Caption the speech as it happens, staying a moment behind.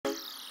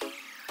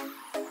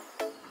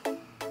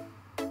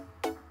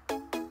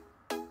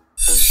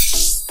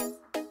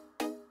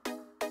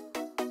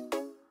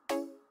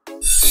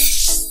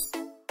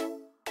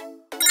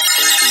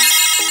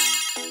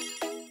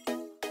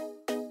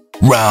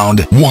Round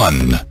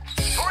 1.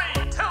 3,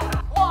 2,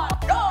 1,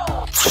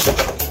 go!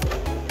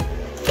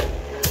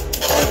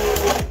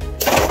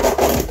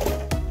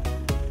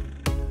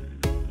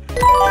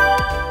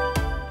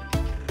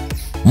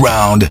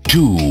 Round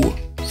 2.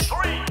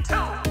 3, 2,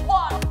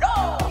 1,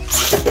 go!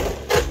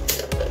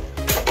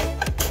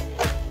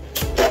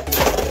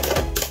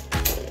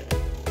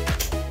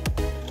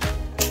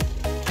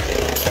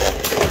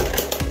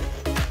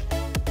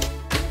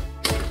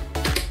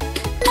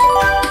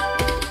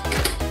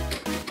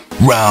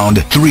 Round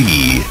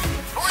 3. 3,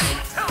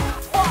 2,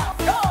 1,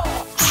 go!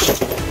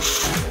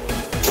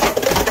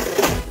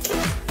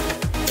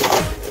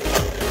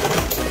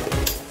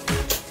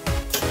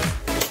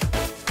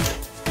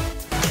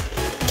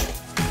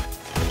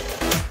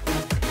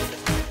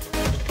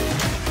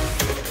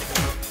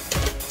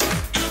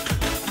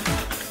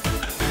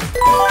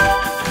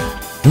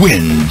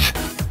 Wins.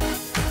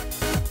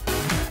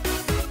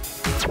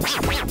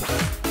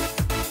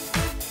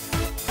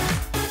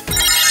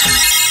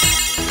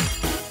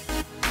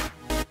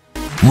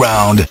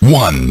 Round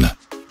 1. 3,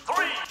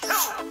 2,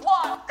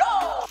 1, go!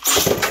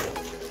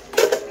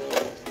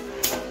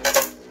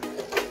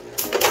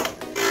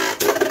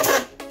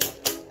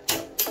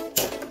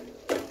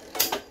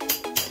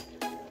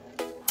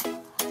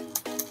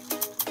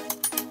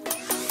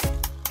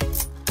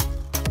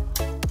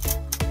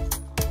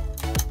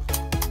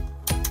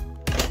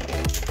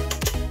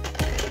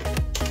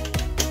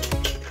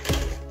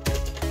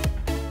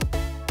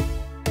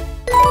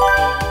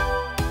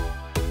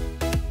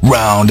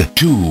 Round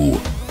 2. 3,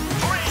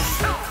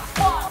 2,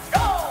 1,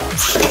 go!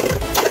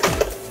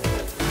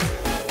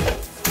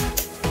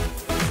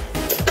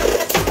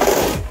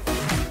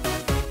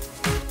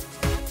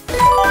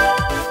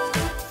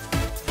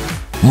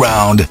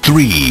 Round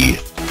 3.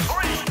 3,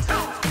 2,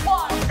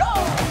 1, go!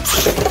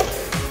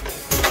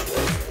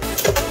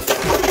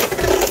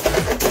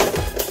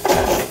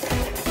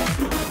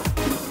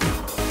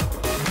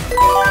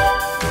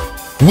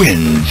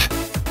 Wins.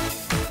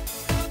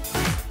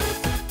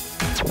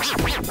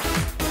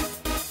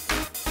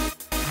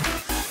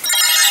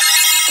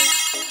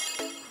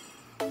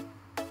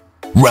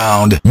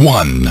 Round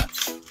 1.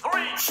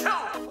 3, 2,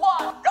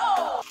 1,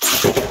 go!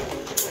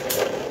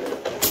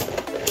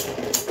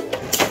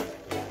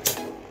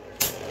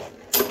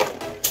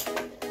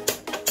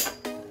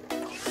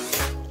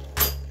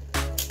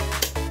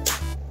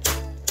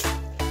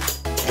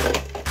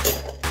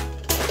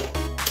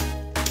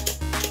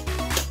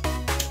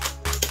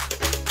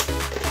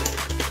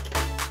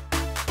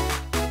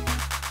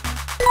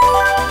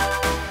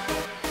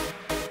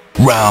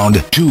 Round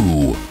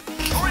 2.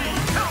 3,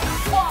 2,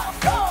 1,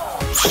 go!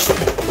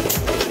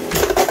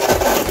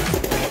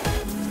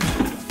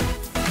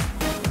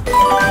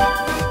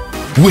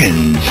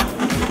 Wins.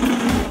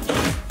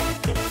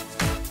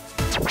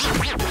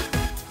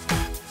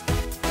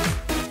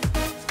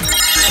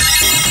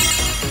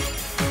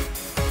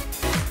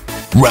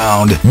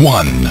 Round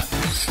 1.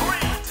 3,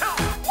 2,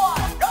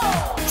 1, go!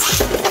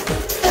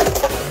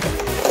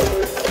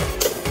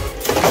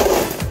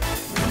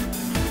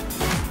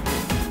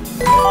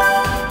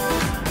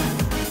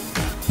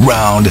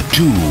 Round 2.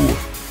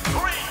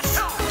 3,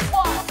 2,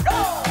 1,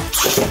 go!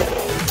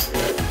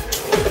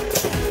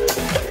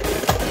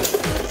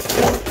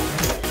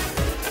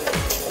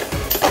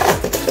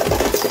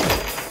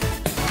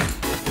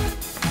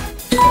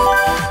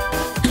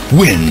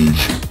 Wins.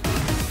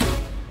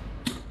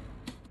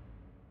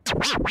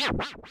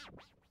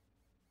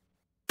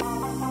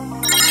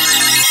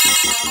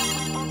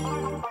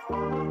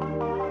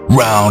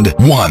 Round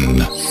 1.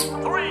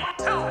 3,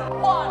 2,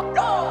 1,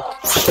 go!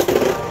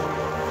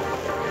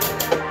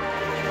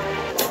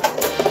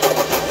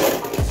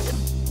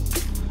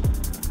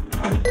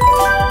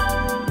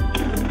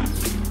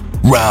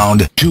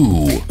 Round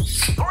 2.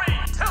 3,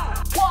 2,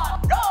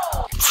 1, go!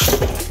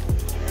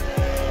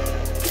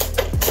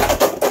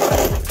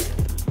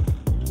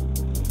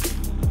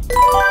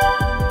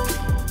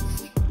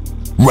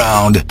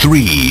 Round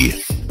 3.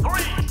 3,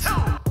 2,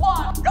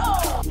 1, go!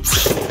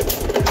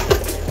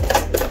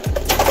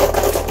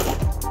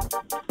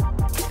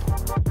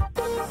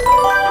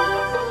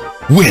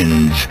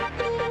 Wins.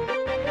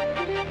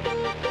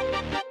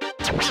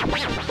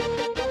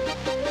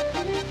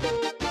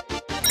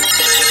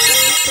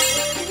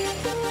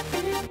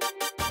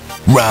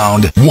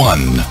 Round 1.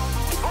 3,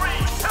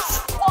 2,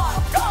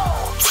 1, go!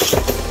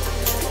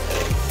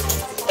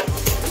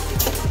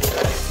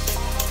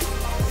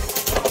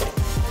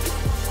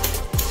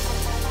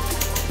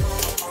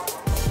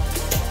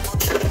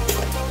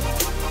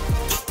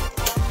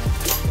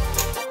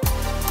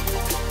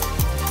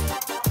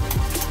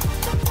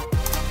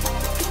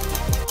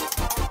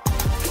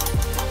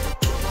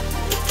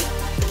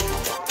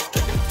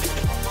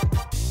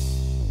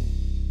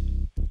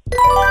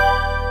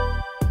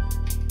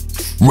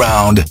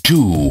 Round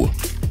 2.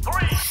 3,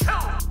 2,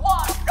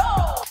 1, go!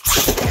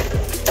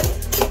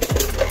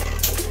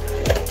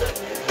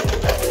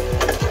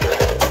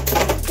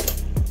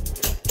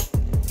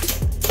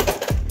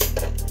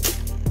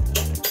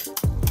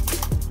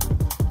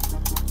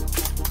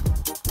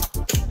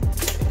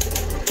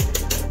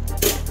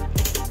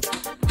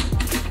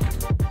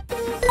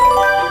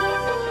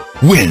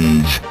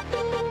 wins.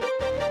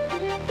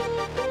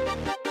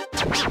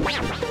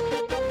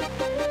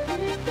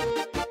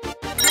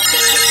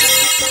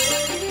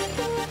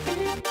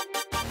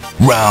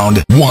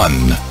 Round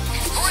 1.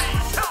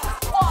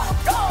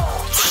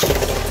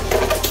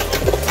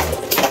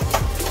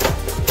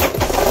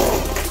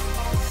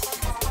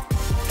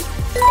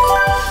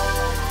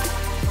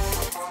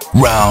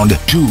 Round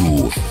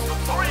 2.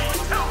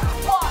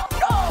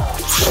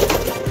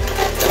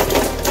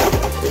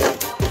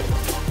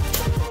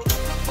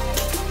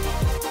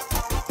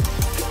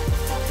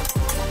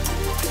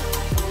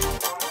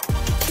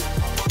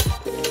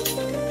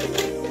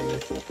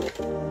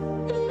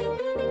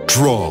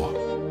 Draw.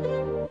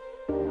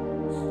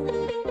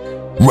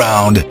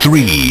 Round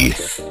 3.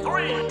 3,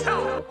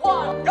 2,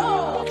 1,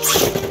 go!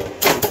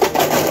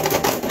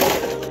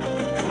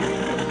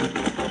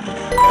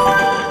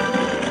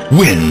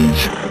 Wins.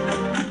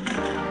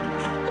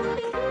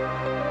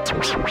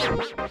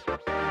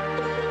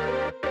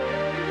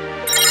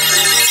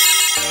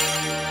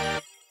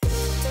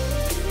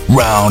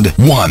 Round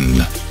 1.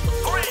 3,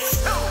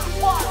 2,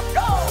 1,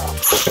 go!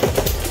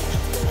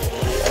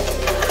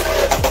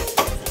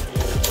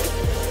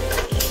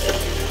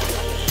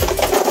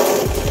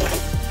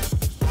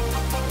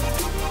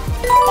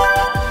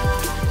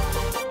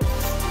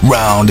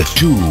 Round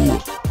 2.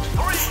 3,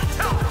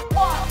 2,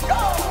 1,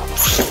 go!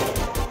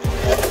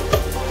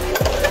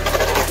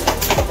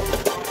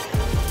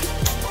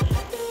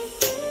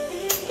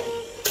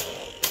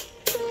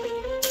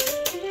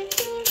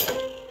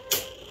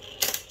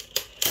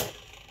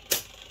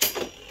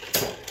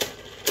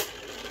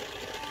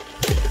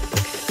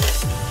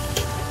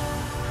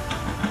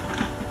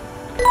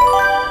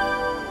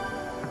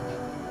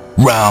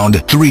 Round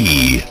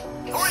 3. 3,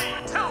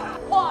 2,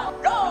 1,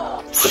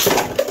 go!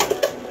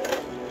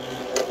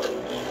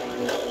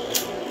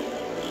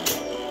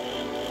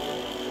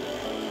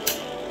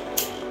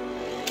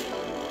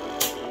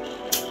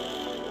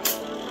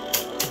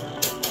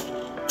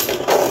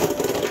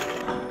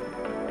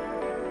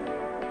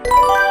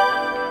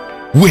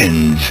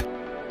 Wins.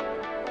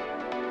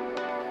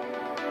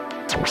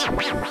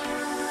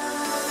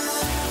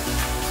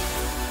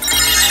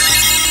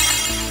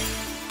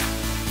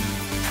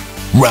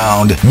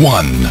 Round 1.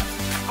 3,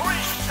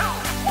 2,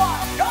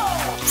 1, go!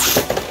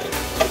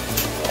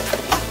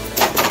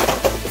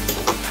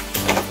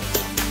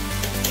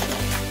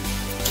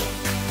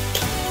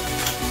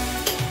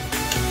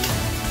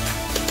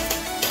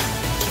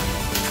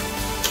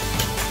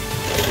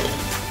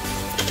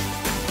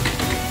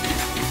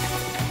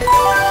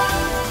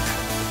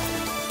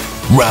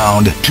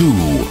 Round 2. 3,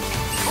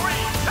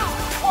 2,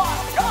 1,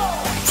 go!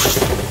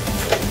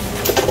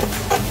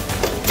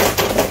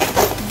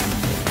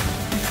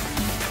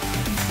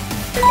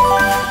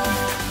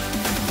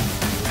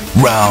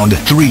 Round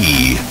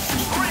 3. 3,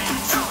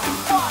 2,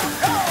 1,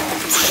 go!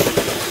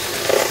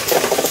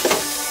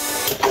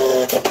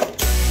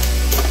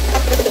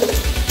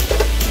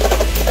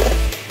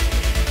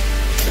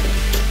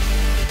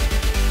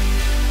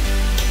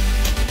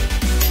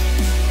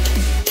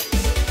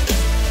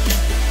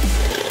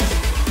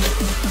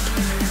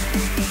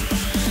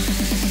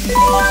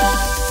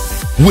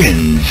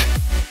 Wins.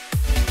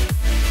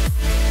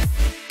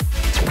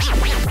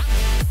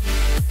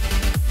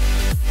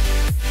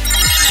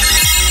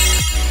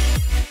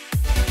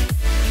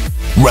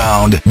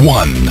 Round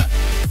 1. 3,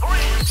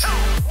 2,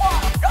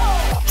 1, go!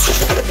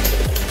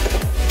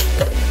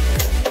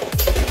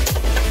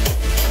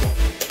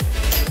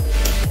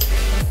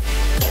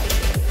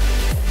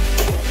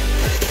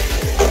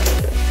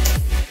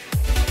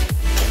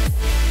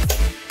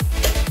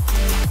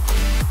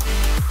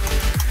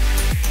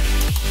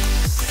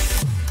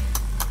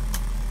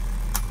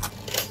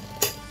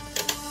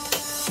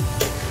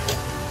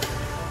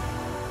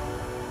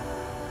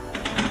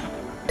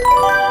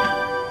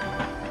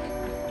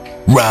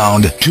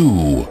 Round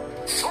 2.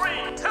 3,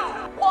 2,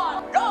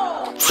 1, go!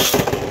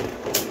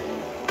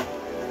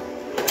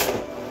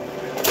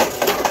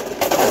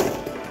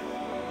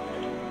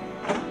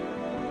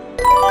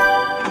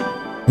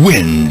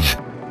 Wins.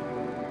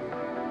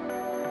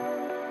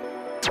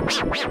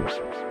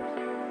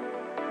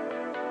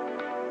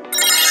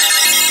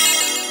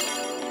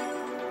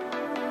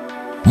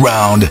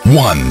 Round 1.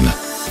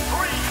 3,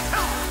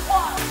 2,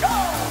 1, go!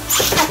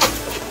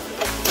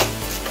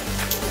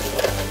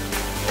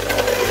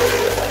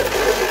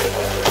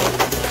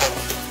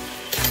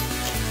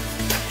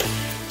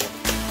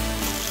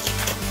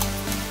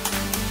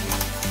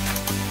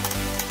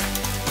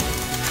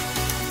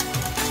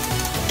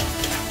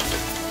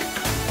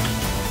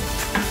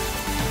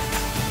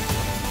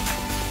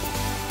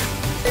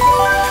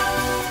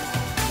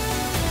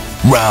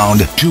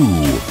 Round 2.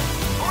 3,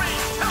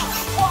 2,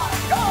 1,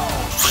 go!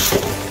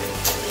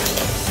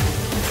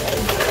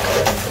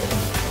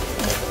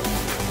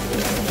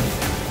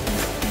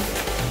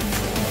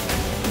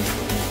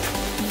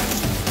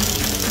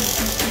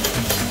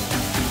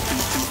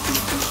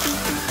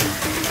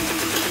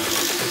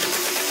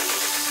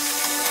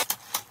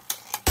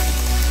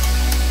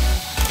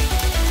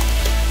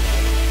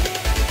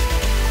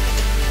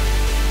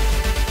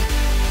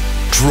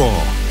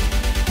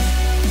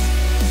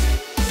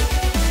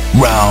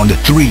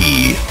 Round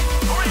 3.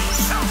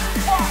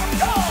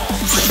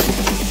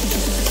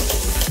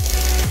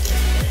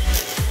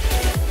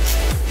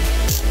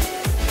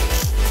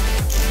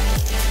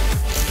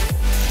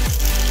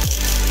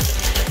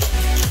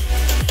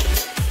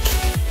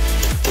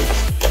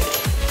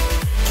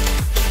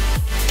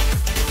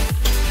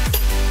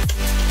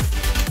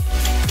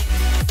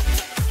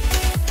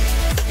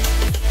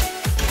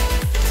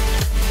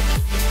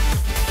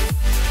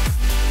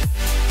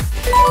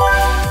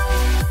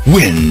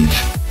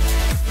 Wins.